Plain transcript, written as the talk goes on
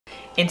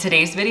In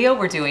today's video,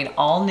 we're doing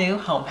all new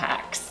home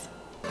hacks.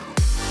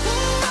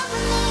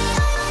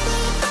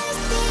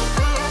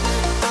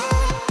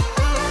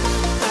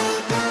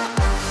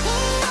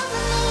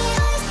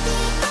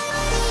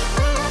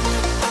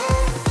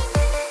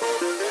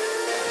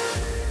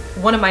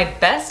 One of my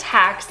best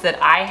hacks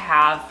that I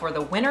have for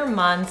the winter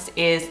months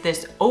is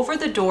this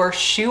over-the-door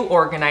shoe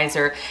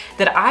organizer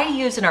that I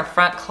use in our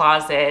front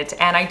closet,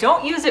 and I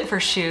don't use it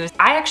for shoes.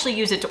 I actually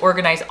use it to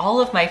organize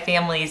all of my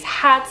family's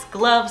hats,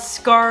 gloves,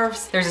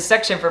 scarves. There's a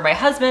section for my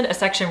husband, a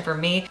section for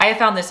me. I have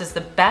found this is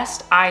the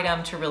best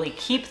item to really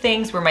keep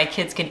things where my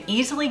kids can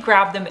easily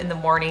grab them in the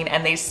morning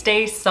and they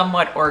stay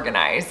somewhat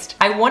organized.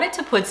 I wanted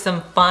to put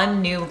some fun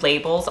new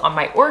labels on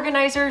my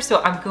organizer,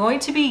 so I'm going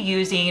to be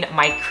using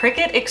my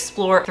Cricut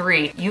Explore 3.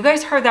 You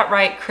guys heard that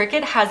right.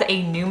 Cricut has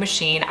a new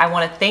machine. I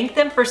want to thank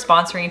them for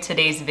sponsoring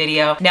today's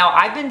video. Now,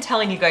 I've been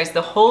telling you guys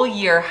the whole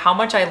year how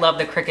much I love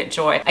the Cricut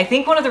Joy. I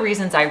think one of the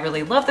reasons I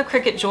really love the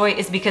Cricut Joy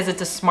is because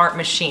it's a smart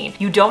machine.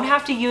 You don't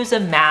have to use a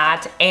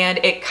mat and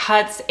it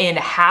cuts in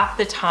half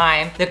the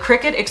time. The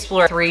Cricut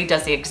Explore 3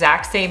 does the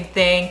exact same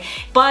thing,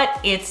 but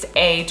it's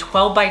a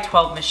 12 by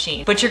 12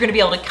 machine, but you're going to be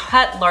able to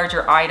cut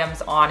larger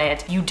items on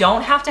it. You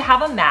don't have to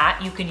have a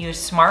mat. You can use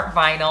smart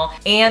vinyl,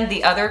 and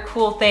the other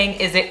cool thing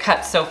is it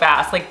cuts so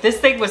fast. Like, this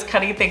thing was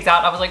cutting things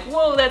out. I was like,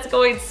 whoa, that's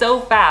going so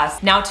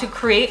fast. Now, to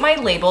create my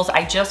labels,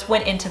 I just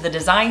went into the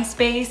design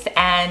space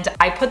and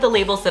I put the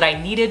labels that I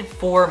needed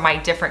for my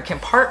different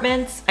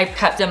compartments. I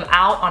cut them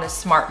out on a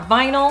smart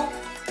vinyl.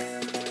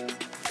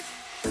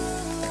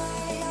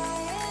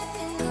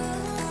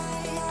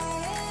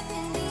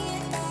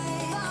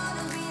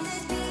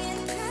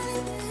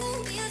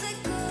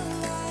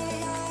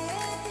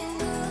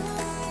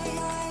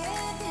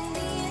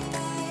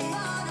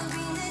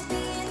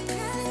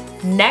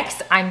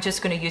 Next, I'm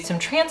just gonna use some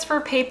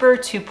transfer paper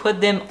to put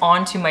them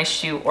onto my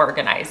shoe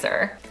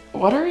organizer.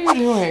 What are you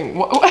doing?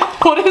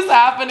 What is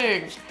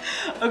happening?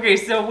 Okay,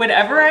 so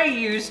whenever I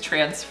use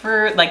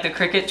transfer, like the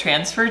Cricut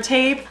transfer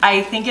tape,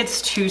 I think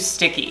it's too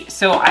sticky.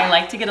 So I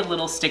like to get a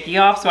little sticky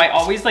off, so I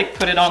always like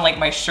put it on like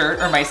my shirt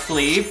or my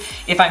sleeve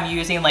if I'm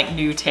using like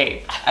new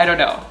tape. I don't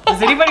know.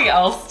 Does anybody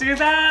else do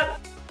that?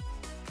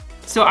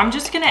 So I'm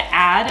just gonna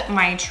add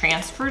my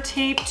transfer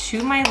tape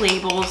to my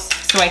labels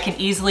so I can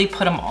easily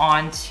put them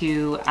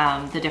onto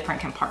the different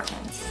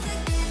compartments.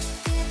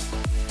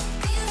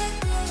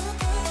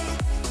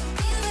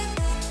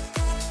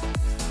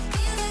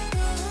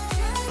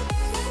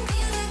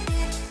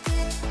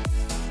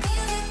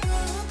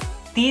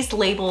 These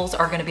labels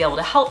are gonna be able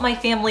to help my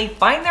family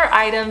find their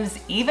items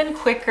even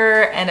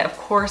quicker, and of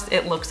course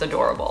it looks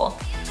adorable.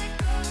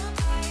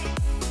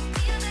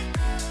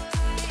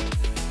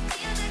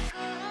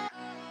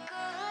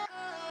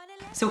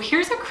 So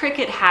here's a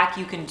Cricut hack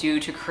you can do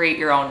to create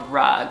your own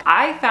rug.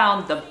 I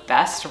found the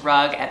best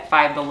rug at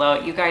Five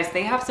Below. You guys,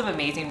 they have some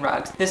amazing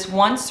rugs. This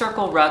one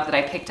circle rug that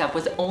I picked up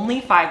was only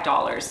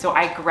 $5, so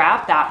I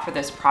grabbed that for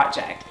this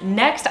project.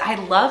 Next, I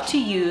love to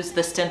use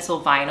the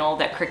stencil vinyl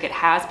that Cricut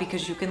has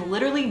because you can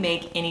literally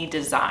make any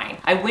design.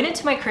 I went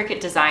into my Cricut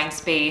design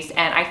space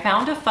and I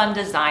found a fun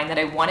design that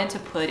I wanted to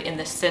put in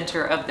the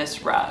center of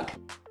this rug.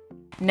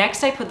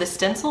 Next, I put the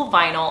stencil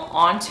vinyl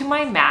onto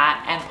my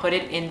mat and put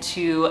it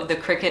into the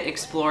Cricut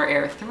Explore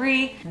Air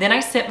 3. Then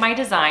I sent my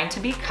design to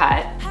be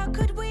cut. How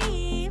could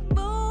we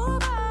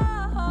move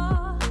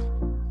on?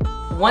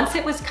 Once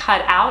it was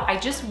cut out, I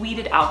just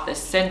weeded out the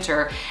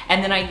center,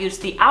 and then I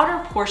used the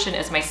outer portion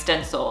as my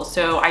stencil.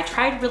 So I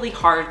tried really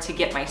hard to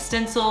get my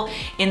stencil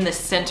in the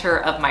center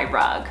of my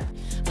rug.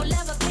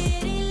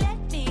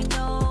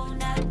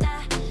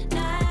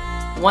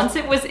 Once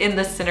it was in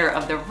the center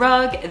of the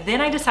rug,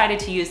 then I decided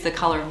to use the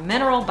color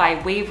Mineral by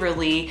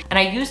Waverly, and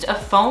I used a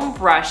foam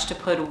brush to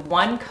put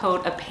one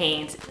coat of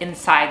paint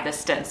inside the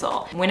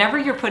stencil. Whenever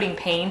you're putting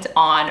paint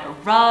on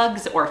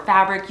rugs or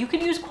fabric, you can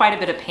use quite a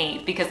bit of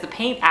paint because the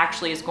paint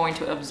actually is going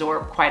to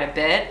absorb quite a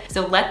bit.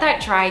 So let that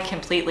dry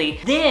completely.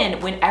 Then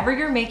whenever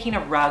you're making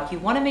a rug, you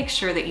want to make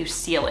sure that you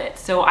seal it.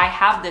 So I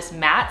have this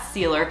matte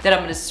sealer that I'm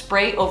going to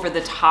spray over the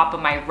top of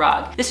my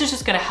rug. This is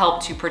just going to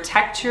help to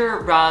protect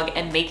your rug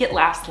and make it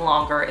last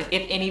longer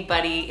if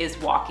anybody is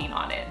walking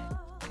on it.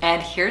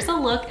 And here's a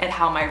look at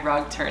how my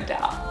rug turned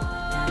out.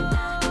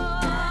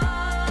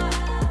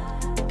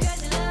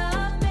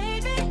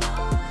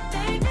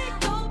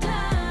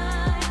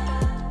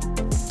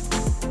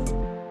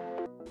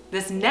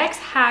 This next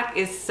hack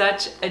is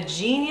such a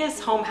genius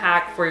home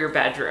hack for your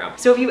bedroom.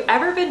 So if you've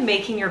ever been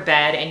making your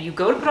bed and you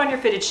go to put on your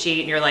fitted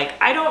sheet and you're like,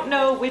 I don't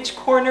know which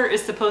corner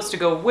is supposed to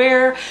go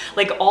where,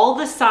 like all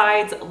the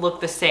sides look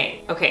the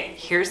same. Okay,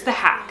 here's the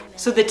hack.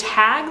 So the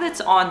tag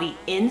that's on the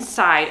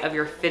inside of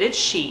your fitted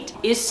sheet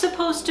is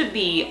supposed to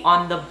be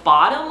on the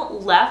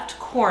bottom left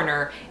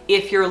corner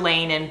if you're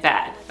laying in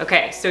bed.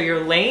 Okay, so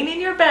you're laying in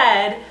your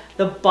bed,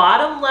 the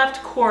bottom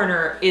left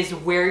corner is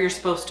where you're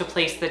supposed to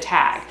place the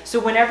tag. So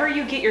whenever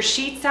you get your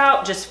sheets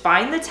out, just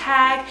find the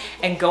tag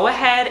and go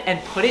ahead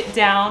and put it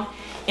down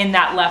in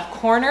that left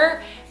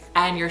corner,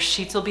 and your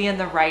sheets will be in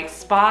the right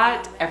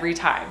spot every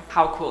time.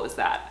 How cool is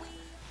that?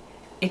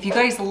 If you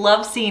guys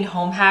love seeing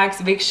home hacks,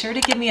 make sure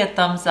to give me a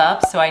thumbs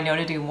up so I know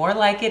to do more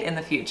like it in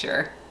the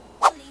future.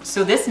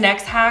 So this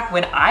next hack,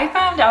 when I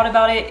found out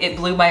about it, it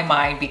blew my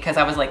mind because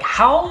I was like,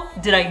 how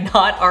did I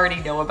not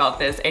already know about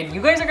this? And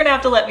you guys are gonna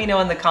have to let me know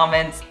in the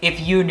comments if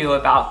you knew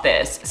about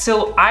this.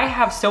 So I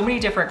have so many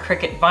different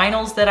Cricut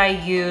vinyls that I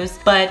use,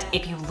 but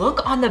if you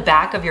look on the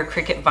back of your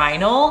Cricut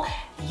vinyl,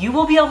 you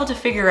will be able to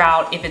figure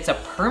out if it's a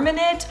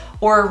permanent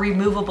or a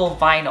removable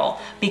vinyl,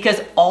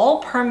 because all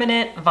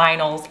permanent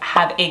vinyls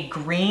have a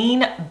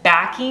green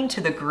backing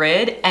to the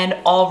grid and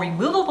all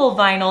removable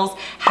vinyls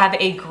have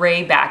a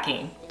gray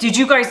backing. Did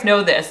you guys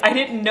know this? I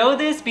didn't know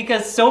this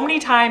because so many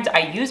times I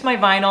use my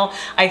vinyl,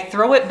 I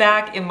throw it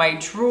back in my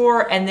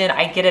drawer, and then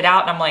I get it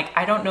out and I'm like,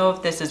 I don't know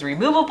if this is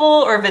removable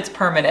or if it's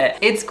permanent.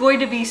 It's going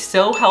to be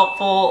so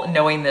helpful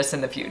knowing this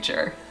in the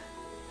future.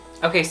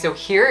 Okay, so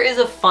here is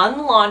a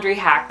fun laundry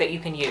hack that you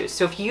can use.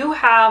 So if you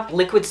have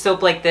liquid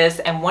soap like this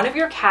and one of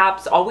your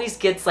caps always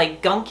gets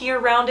like gunky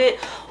around it,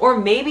 or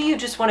maybe you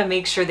just wanna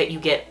make sure that you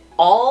get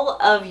all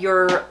of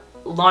your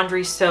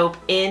laundry soap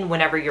in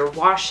whenever you're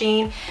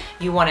washing,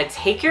 you wanna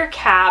take your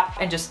cap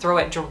and just throw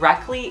it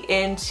directly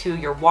into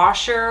your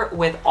washer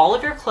with all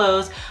of your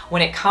clothes.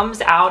 When it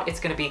comes out, it's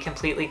gonna be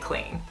completely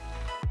clean.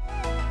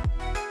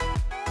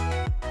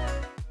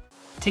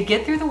 To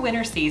get through the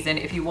winter season,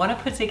 if you want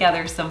to put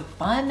together some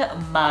fun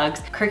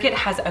mugs, Cricut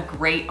has a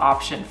great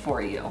option for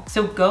you.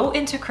 So go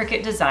into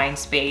Cricut Design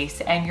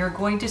Space and you're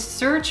going to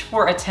search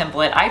for a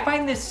template. I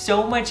find this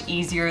so much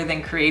easier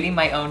than creating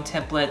my own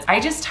templates. I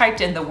just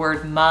typed in the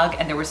word mug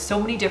and there were so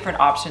many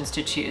different options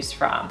to choose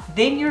from.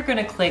 Then you're going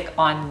to click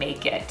on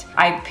Make It.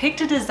 I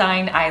picked a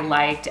design I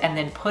liked and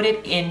then put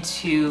it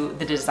into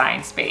the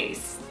design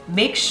space.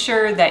 Make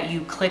sure that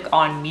you click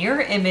on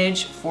mirror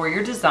image for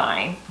your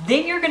design.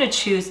 Then you're gonna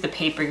choose the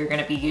paper you're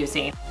gonna be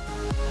using.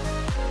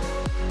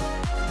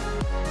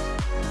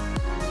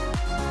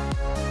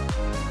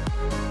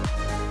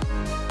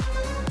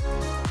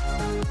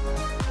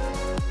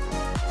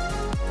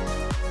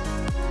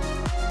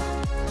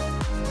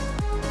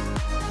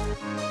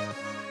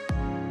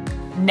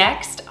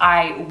 Next,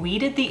 I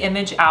weeded the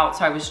image out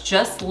so I was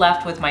just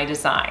left with my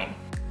design.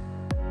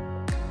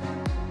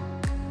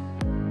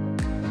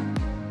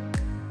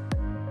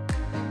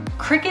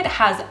 Cricut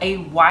has a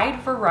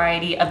wide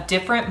variety of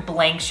different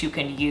blanks you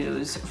can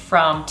use,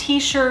 from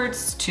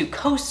t-shirts to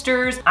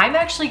coasters. I'm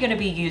actually gonna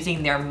be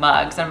using their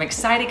mugs. I'm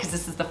excited because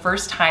this is the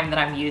first time that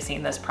I'm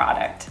using this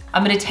product.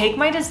 I'm gonna take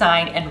my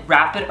design and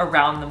wrap it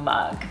around the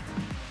mug.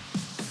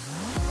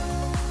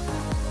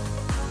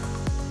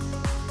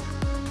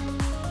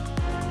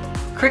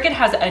 Cricut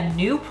has a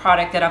new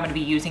product that I'm gonna be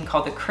using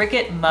called the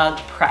Cricut Mug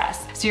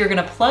Press. So you're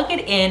gonna plug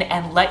it in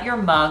and let your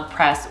mug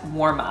press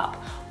warm up.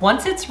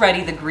 Once it's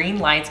ready, the green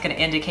light's gonna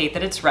indicate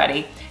that it's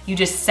ready. You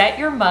just set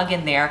your mug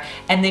in there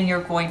and then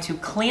you're going to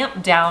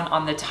clamp down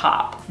on the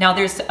top. Now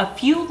there's a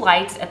few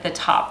lights at the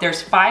top.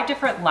 There's 5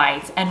 different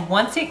lights, and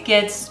once it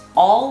gets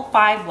all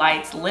 5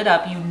 lights lit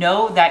up, you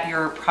know that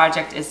your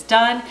project is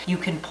done. You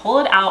can pull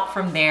it out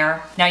from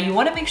there. Now you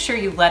wanna make sure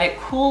you let it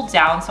cool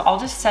down, so I'll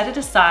just set it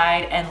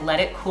aside and let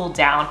it cool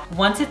down.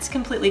 Once it's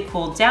completely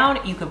cooled down,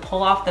 you can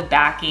pull off the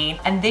backing,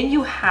 and then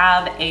you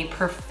have a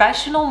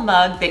professional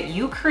mug that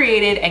you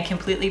created and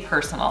completely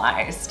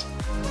personalized.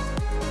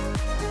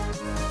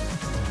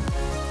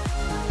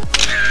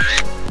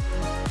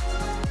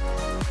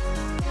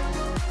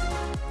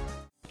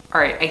 All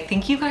right, I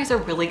think you guys are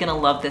really gonna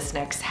love this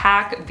next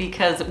hack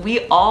because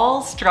we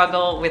all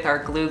struggle with our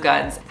glue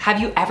guns. Have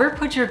you ever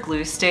put your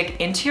glue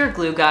stick into your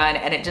glue gun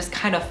and it just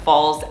kind of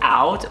falls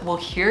out? Well,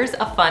 here's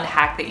a fun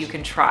hack that you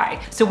can try.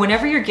 So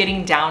whenever you're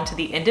getting down to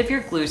the end of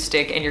your glue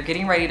stick and you're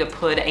getting ready to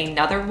put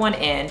another one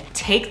in,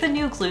 take the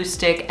new glue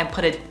stick and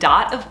put a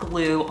dot of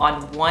glue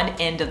on one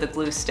end of the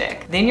glue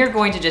stick. Then you're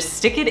going to just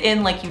stick it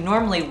in like you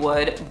normally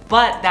would,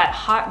 but that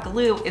hot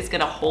glue is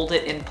gonna hold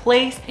it in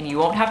place and you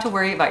won't have to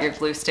worry about your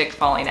glue stick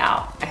falling out.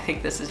 I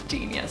think this is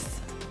genius.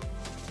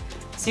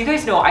 So you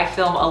guys know I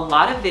film a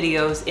lot of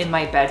videos in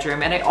my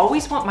bedroom and I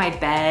always want my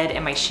bed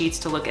and my sheets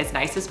to look as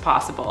nice as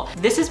possible.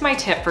 This is my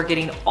tip for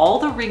getting all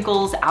the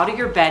wrinkles out of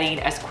your bedding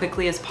as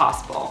quickly as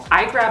possible.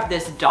 I grabbed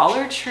this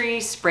Dollar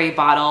Tree spray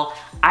bottle.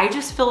 I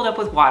just fill it up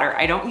with water.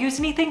 I don't use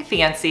anything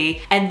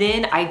fancy. And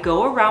then I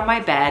go around my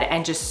bed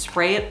and just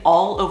spray it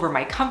all over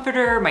my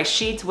comforter, my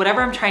sheets,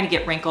 whatever I'm trying to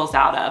get wrinkles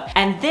out of.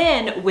 And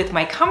then with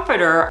my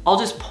comforter, I'll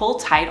just pull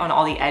tight on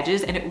all the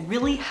edges and it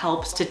really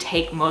helps to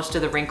take most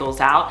of the wrinkles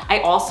out. I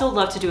also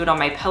love to do it on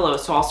my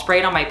pillows. So I'll spray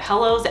it on my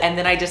pillows and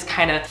then I just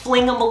kind of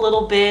fling them a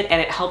little bit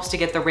and it helps to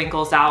get the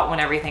wrinkles out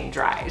when everything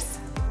dries.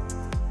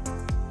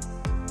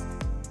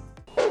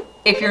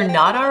 If you're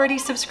not already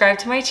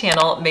subscribed to my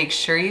channel, make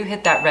sure you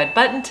hit that red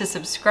button to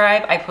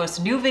subscribe. I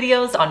post new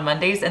videos on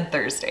Mondays and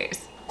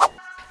Thursdays.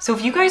 So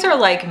if you guys are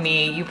like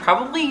me, you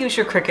probably use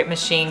your Cricut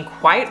machine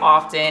quite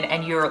often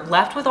and you're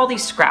left with all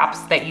these scraps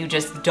that you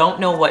just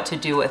don't know what to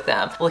do with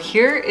them. Well,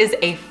 here is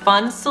a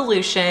fun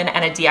solution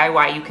and a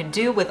DIY you can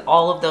do with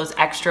all of those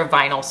extra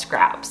vinyl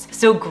scraps.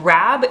 So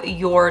grab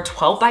your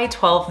 12 by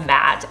 12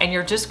 mat and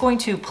you're just going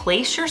to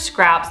place your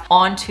scraps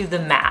onto the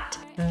mat.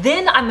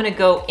 Then I'm gonna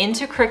go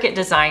into Cricut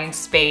Design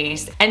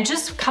Space and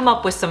just come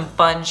up with some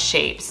fun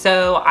shapes.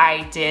 So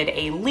I did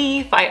a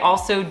leaf, I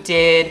also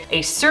did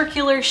a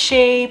circular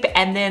shape,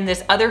 and then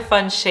this other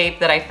fun shape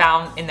that I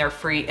found in their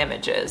free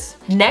images.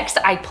 Next,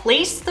 I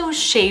placed those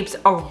shapes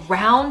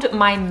around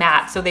my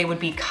mat so they would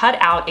be cut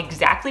out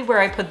exactly where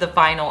I put the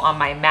vinyl on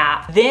my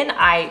mat. Then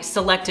I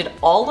selected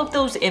all of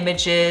those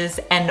images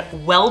and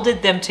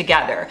welded them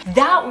together.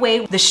 That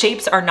way, the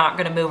shapes are not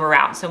gonna move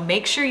around. So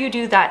make sure you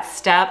do that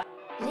step.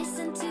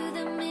 Listen to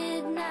the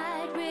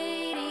midnight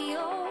radio.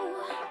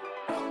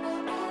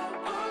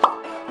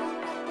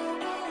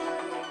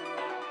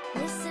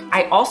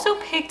 I also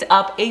picked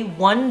up a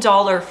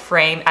 $1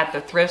 frame at the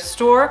thrift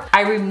store.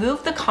 I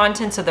removed the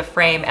contents of the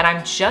frame and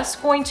I'm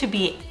just going to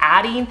be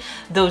adding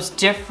those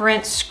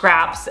different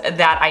scraps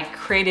that I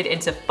created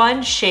into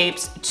fun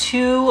shapes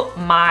to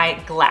my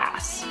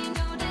glass.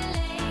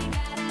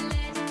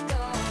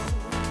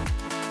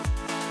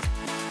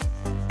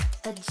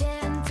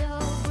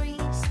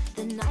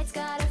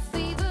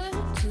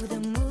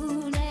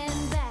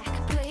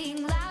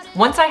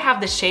 Once I have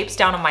the shapes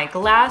down on my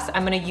glass,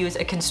 I'm gonna use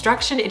a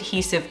construction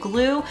adhesive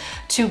glue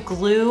to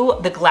glue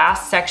the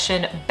glass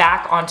section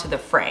back onto the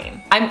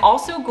frame. I'm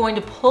also going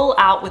to pull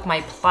out with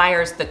my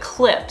pliers the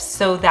clips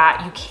so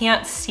that you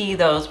can't see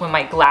those when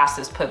my glass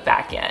is put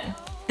back in.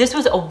 This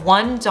was a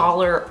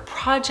 $1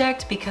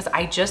 project because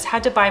I just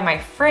had to buy my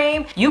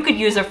frame. You could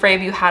use a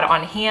frame you had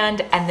on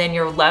hand and then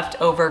your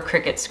leftover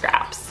Cricut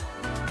scraps.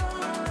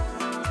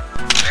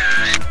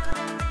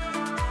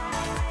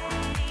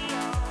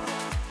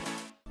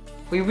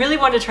 We really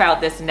want to try out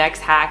this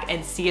next hack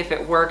and see if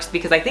it works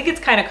because I think it's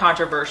kind of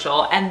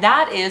controversial, and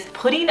that is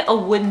putting a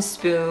wooden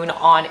spoon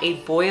on a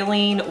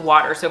boiling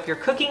water. So if you're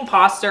cooking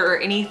pasta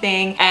or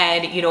anything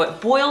and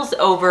it boils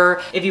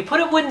over, if you put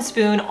a wooden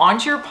spoon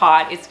onto your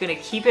pot, it's gonna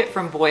keep it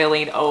from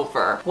boiling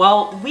over.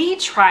 Well, we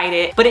tried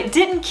it, but it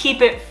didn't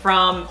keep it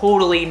from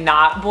totally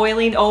not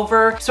boiling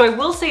over. So I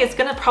will say it's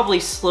gonna probably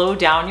slow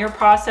down your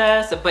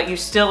process, but you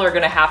still are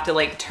gonna have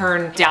to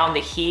turn down the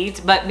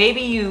heat. But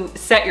maybe you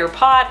set your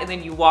pot and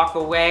then you walk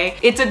away.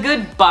 It's a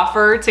good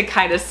buffer to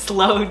kind of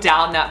slow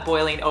down that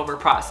boiling over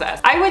process.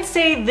 I would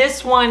say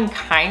this one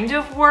kind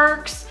of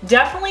works.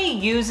 Definitely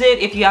use it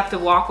if you have to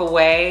walk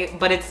away,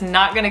 but it's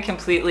not going to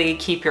completely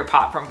keep your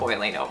pot from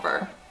boiling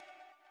over.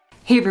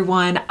 Hey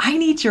everyone, I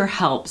need your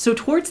help. So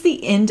towards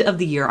the end of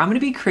the year, I'm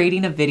gonna be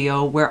creating a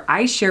video where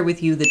I share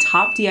with you the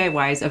top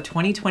DIYs of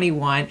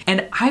 2021,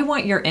 and I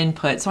want your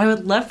input. So I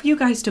would love for you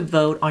guys to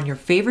vote on your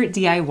favorite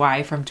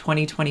DIY from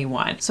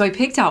 2021. So I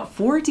picked out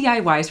 4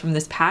 DIYs from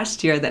this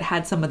past year that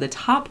had some of the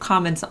top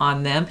comments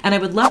on them, and I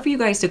would love for you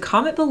guys to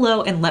comment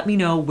below and let me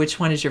know which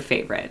one is your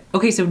favorite.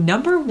 Okay, so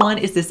number 1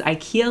 is this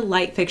IKEA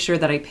light fixture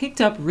that I picked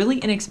up really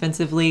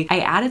inexpensively. I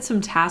added some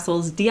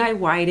tassels,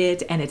 DIY'd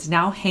it, and it's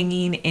now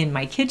hanging in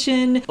my kitchen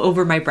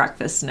over my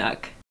breakfast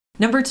nook.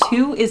 Number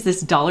 2 is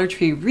this Dollar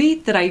Tree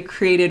wreath that I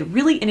created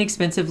really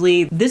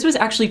inexpensively. This was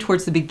actually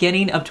towards the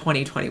beginning of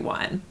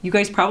 2021. You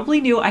guys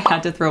probably knew I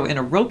had to throw in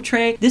a rope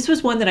tray. This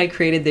was one that I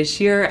created this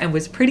year and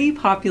was pretty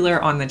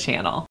popular on the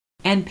channel.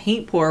 And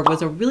paint pour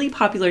was a really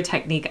popular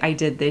technique I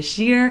did this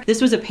year. This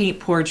was a paint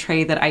pour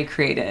tray that I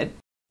created.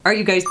 All right,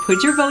 you guys,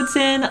 put your votes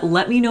in.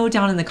 Let me know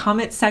down in the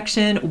comments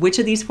section which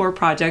of these 4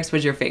 projects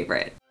was your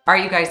favorite. All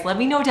right, you guys, let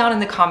me know down in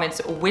the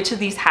comments which of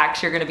these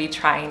hacks you're gonna be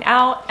trying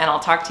out, and I'll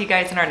talk to you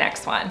guys in our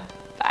next one.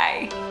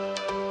 Bye.